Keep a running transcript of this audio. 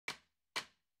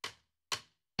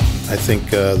I think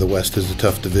the West is a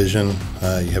tough division.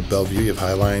 You have Bellevue, you have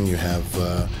Highline, you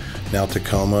have now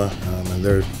Tacoma, and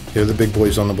they're the big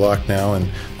boys on the block now,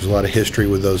 and there's a lot of history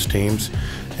with those teams.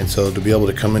 And so to be able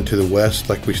to come into the West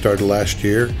like we started last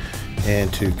year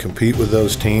and to compete with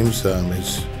those teams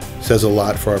says a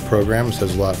lot for our program,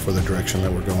 says a lot for the direction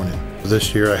that we're going in.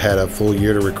 This year I had a full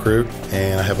year to recruit,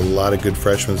 and I have a lot of good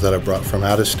freshmen that I brought from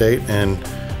out of state and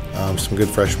some good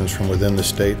freshmen from within the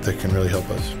state that can really help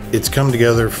us. It's come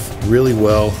together really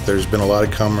well. There's been a lot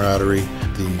of camaraderie.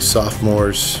 The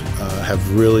sophomores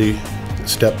have really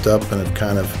stepped up and have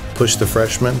kind of pushed the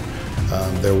freshmen.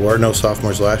 There were no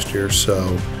sophomores last year,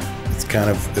 so it's kind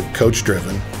of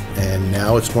coach-driven, and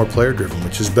now it's more player-driven,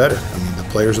 which is better. I mean, the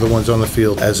players are the ones on the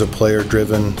field. As a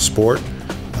player-driven sport,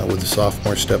 with the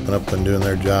sophomores stepping up and doing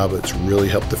their job, it's really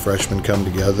helped the freshmen come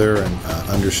together and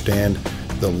understand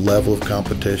the level of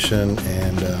competition,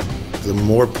 and the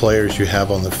more players you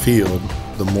have on the field,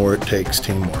 the more it takes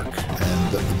teamwork,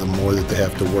 and the more that they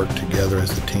have to work together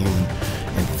as a team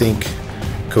and think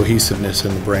cohesiveness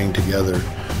in the brain together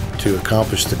to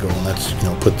accomplish the goal, and that's,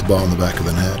 put the ball in the back of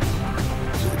the net.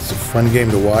 It's a fun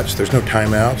game to watch. There's no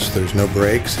timeouts, there's no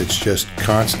breaks. It's just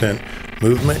constant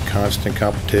movement, constant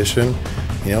competition,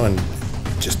 and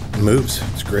just moves.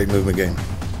 It's a great movement game.